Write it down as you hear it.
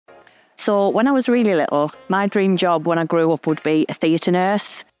So when I was really little, my dream job when I grew up would be a theatre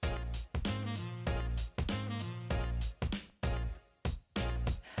nurse.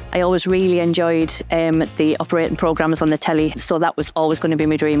 I always really enjoyed the operating programmes on the telly, so that was always going to be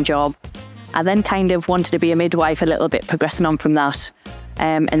my dream job. I then kind of wanted to be a midwife a little bit, progressing on from that.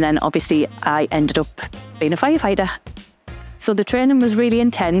 And then obviously I ended up being a firefighter. So the training was really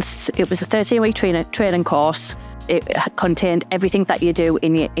intense. It was a 13-week training course. It contained everything that you do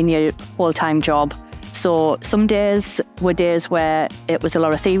in your full-time job. So some days were days where it was a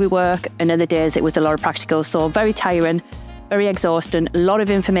lot of theory work, and other days it was a lot of practical. So very tiring, very exhausting, a lot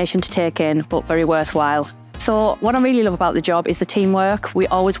of information to take in, but very worthwhile. So what I really love about the job is the teamwork. We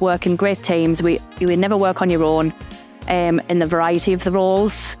always work in great teams. You would never work on your own in the variety of the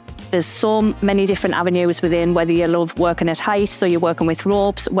roles. There's so many different avenues within, whether you love working at height, so you're working with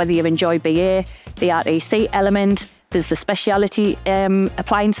ropes, whether you enjoy BA, the RTC element. There's the speciality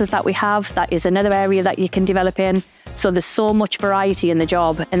appliances that we have. That is another area that you can develop in. So there's so much variety in the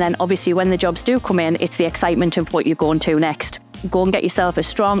job. And then obviously when the jobs do come in, it's the excitement of what you're going to next. Go and get yourself as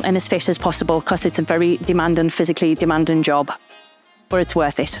strong and as fit as possible, because it's a very demanding, physically demanding job, but it's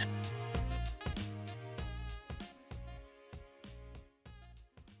worth it.